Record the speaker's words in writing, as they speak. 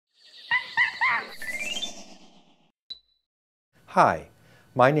Hi,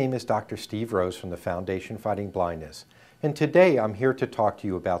 my name is Dr. Steve Rose from the Foundation Fighting Blindness, and today I'm here to talk to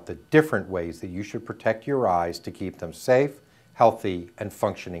you about the different ways that you should protect your eyes to keep them safe, healthy, and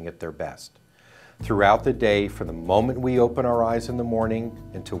functioning at their best. Throughout the day, from the moment we open our eyes in the morning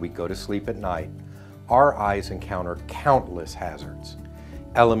until we go to sleep at night, our eyes encounter countless hazards.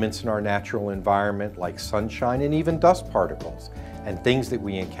 Elements in our natural environment like sunshine and even dust particles, and things that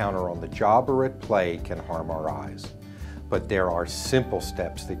we encounter on the job or at play can harm our eyes. But there are simple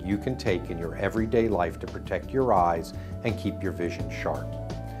steps that you can take in your everyday life to protect your eyes and keep your vision sharp.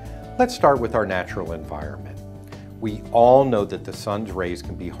 Let's start with our natural environment. We all know that the sun's rays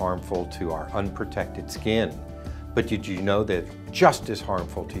can be harmful to our unprotected skin, but did you know that it's just as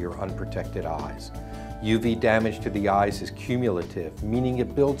harmful to your unprotected eyes? UV damage to the eyes is cumulative, meaning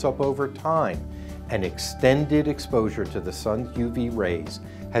it builds up over time, and extended exposure to the sun's UV rays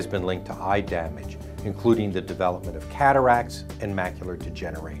has been linked to eye damage, including the development of cataracts and macular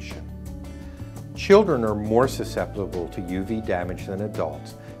degeneration. Children are more susceptible to UV damage than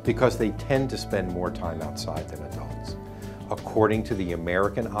adults because they tend to spend more time outside than adults. According to the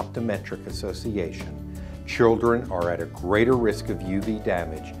American Optometric Association, children are at a greater risk of UV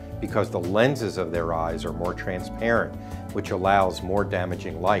damage because the lenses of their eyes are more transparent, which allows more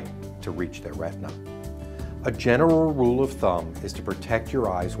damaging light to reach their retina. A general rule of thumb is to protect your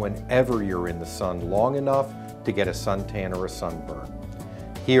eyes whenever you're in the sun long enough to get a suntan or a sunburn.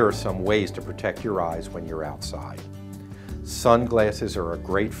 Here are some ways to protect your eyes when you're outside. Sunglasses are a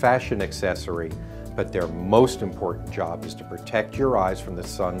great fashion accessory, but their most important job is to protect your eyes from the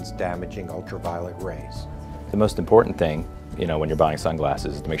sun's damaging ultraviolet rays. The most important thing, when you're buying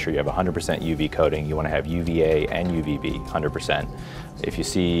sunglasses is to make sure you have 100% UV coating. You want to have UVA and UVB 100%. If you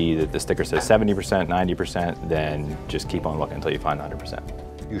see that the sticker says 70%, 90%, then just keep on looking until you find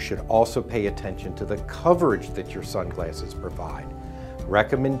 100%. You should also pay attention to the coverage that your sunglasses provide.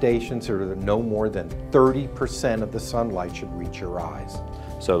 Recommendations are that no more than 30% of the sunlight should reach your eyes.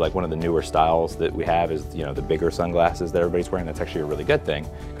 So like one of the newer styles that we have is the bigger sunglasses that everybody's wearing. That's actually a really good thing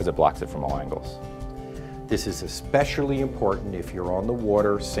because it blocks it from all angles. This is especially important if you're on the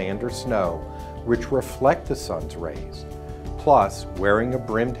water, sand, or snow, which reflect the sun's rays. Plus, wearing a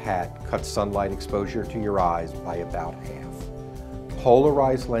brimmed hat cuts sunlight exposure to your eyes by about half.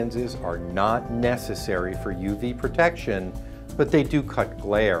 Polarized lenses are not necessary for UV protection, but they do cut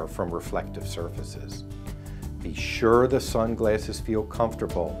glare from reflective surfaces. Be sure the sunglasses feel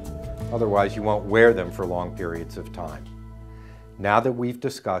comfortable, otherwise you won't wear them for long periods of time. Now that we've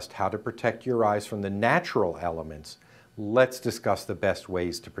discussed how to protect your eyes from the natural elements, let's discuss the best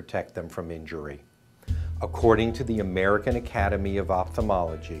ways to protect them from injury. According to the American Academy of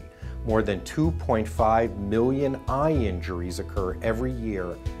Ophthalmology, more than 2.5 million eye injuries occur every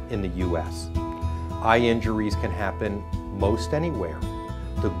year in the U.S. Eye injuries can happen most anywhere.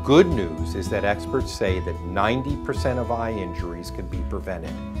 The good news is that experts say that 90% of eye injuries can be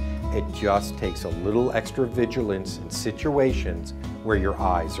prevented. It just takes a little extra vigilance in situations where your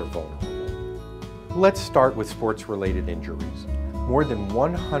eyes are vulnerable. Let's start with sports-related injuries. More than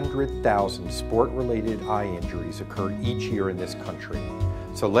 100,000 sport-related eye injuries occur each year in this country.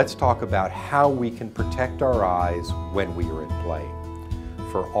 So let's talk about how we can protect our eyes when we are at play.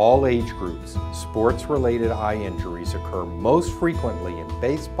 For all age groups, sports-related eye injuries occur most frequently in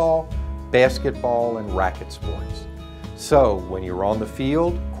baseball, basketball, and racket sports. So when you're on the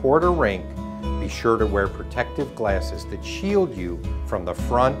field, court, or rink, be sure to wear protective glasses that shield you from the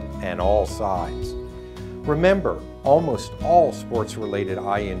front and all sides. Remember, almost all sports-related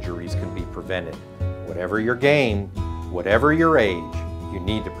eye injuries can be prevented. Whatever your game, whatever your age, you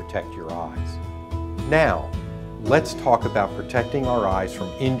need to protect your eyes. Now, let's talk about protecting our eyes from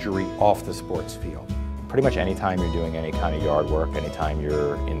injury off the sports field. Pretty much anytime you're doing any kind of yard work, anytime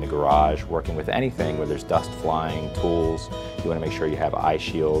you're in the garage working with anything where there's dust flying, tools, you want to make sure you have eye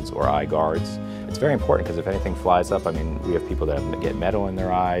shields or eye guards. It's very important because if anything flies up, we have people that get metal in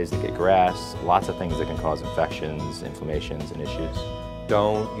their eyes, they get grass, lots of things that can cause infections, inflammations, and issues.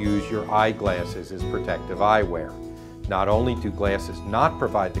 Don't use your eyeglasses as protective eyewear. Not only do glasses not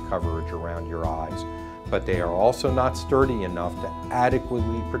provide the coverage around your eyes, but they are also not sturdy enough to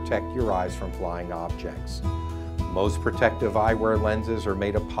adequately protect your eyes from flying objects. Most protective eyewear lenses are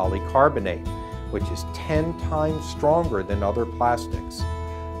made of polycarbonate, which is 10 times stronger than other plastics.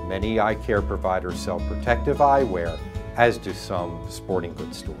 Many eye care providers sell protective eyewear, as do some sporting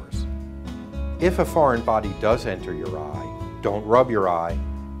goods stores. If a foreign body does enter your eye, don't rub your eye.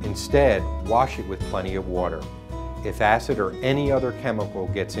 Instead, wash it with plenty of water. If acid or any other chemical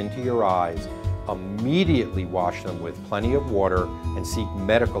gets into your eyes, immediately wash them with plenty of water and seek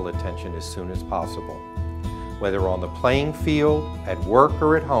medical attention as soon as possible. Whether on the playing field, at work,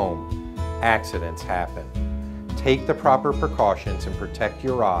 or at home, accidents happen. Take the proper precautions and protect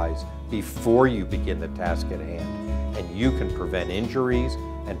your eyes before you begin the task at hand, and you can prevent injuries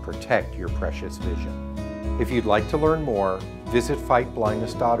and protect your precious vision. If you'd like to learn more, visit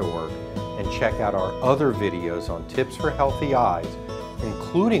fightblindness.org and check out our other videos on tips for healthy eyes,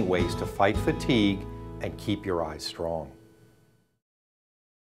 including ways to fight fatigue and keep your eyes strong.